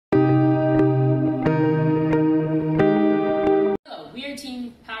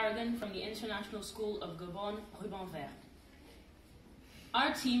International School of Gabon, RoboRAVE.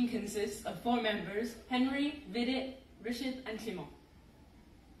 Our team consists of 4 members: Henry, Vidit, Rishit, and Clément.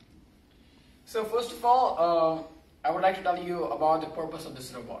 So first of all, I would like to tell you about the purpose of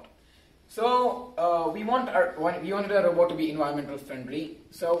this robot. So we wanted a robot to be environmental friendly.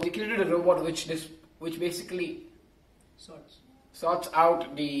 So we created a robot which basically sorts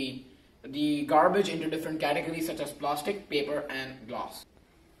out the garbage into different categories such as plastic, paper, and glass.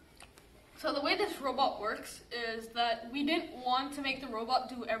 So the way this robot works is that we didn't want to make the robot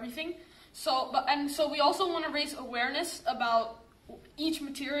do everything. So we also want to raise awareness about each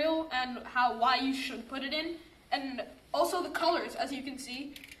material and why you should put it in, and also the colors. As you can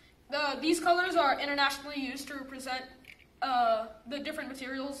see, these colors are internationally used to represent the different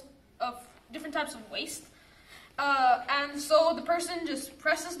materials of different types of waste. And so the person just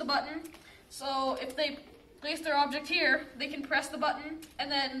presses the button. So if they place their object here, they can press the button,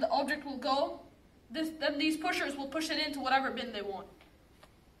 and then the object will go. Then these pushers will push it into whatever bin they want.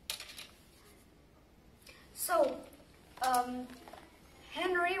 So,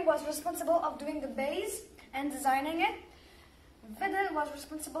 Henry was responsible of doing the base and designing it. Vidal was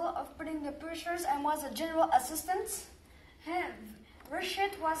responsible of putting the pushers and was a general assistant.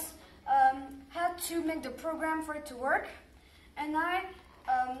 Rishit was had to make the program for it to work, and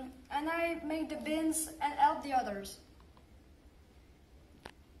I made the bins and helped the others.